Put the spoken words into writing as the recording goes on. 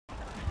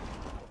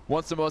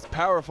Once the most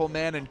powerful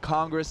man in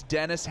Congress,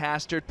 Dennis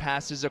Hastert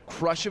passes a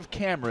crush of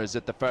cameras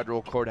at the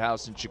federal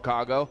courthouse in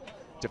Chicago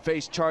to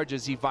face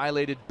charges he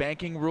violated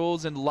banking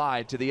rules and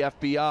lied to the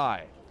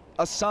FBI.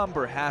 A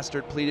somber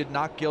Hastert pleaded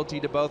not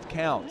guilty to both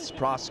counts.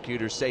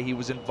 Prosecutors say he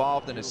was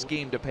involved in a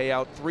scheme to pay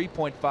out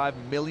 $3.5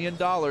 million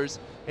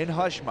in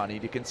hush money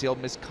to conceal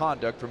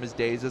misconduct from his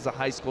days as a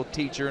high school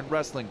teacher and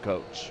wrestling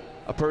coach.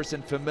 A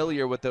person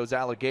familiar with those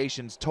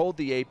allegations told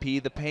the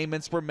AP the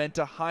payments were meant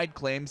to hide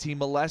claims he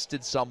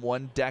molested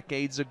someone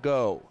decades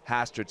ago.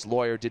 Hastert's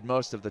lawyer did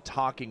most of the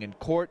talking in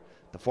court,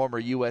 the former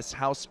U.S.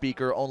 House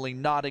Speaker only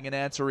nodding and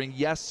answering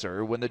 "yes,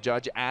 sir" when the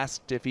judge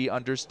asked if he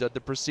understood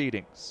the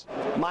proceedings.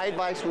 My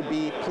advice would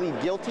be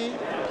plead guilty,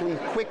 plead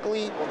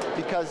quickly,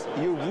 because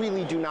you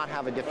really do not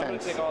have a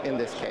defense in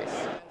this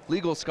case.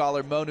 Legal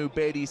scholar Monu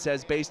Bedi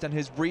says based on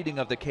his reading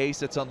of the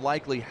case, it's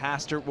unlikely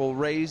Hastert will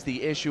raise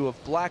the issue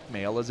of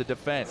blackmail as a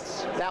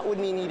defense. That would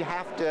mean he'd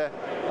have to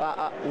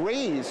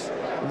raise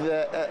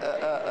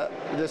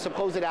the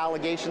supposed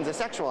allegations, the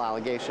sexual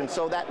allegations,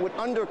 so that would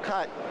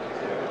undercut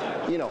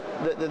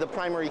the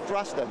primary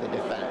thrust of the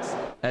defense.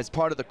 As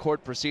part of the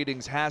court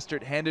proceedings,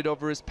 Hastert handed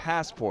over his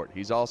passport.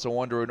 He's also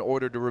under an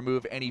order to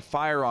remove any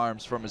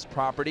firearms from his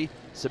property,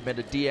 submit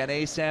a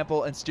DNA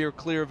sample, and steer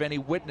clear of any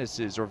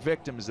witnesses or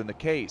victims in the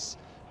case.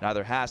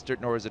 Neither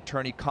Hastert nor his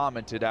attorney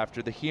commented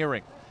after the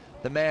hearing.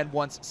 The man,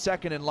 once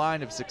second in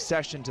line of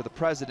succession to the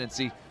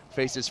presidency,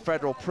 faces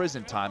federal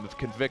prison time if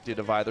convicted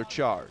of either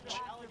charge.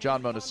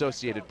 John Moan,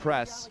 Associated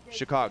Press,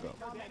 Chicago.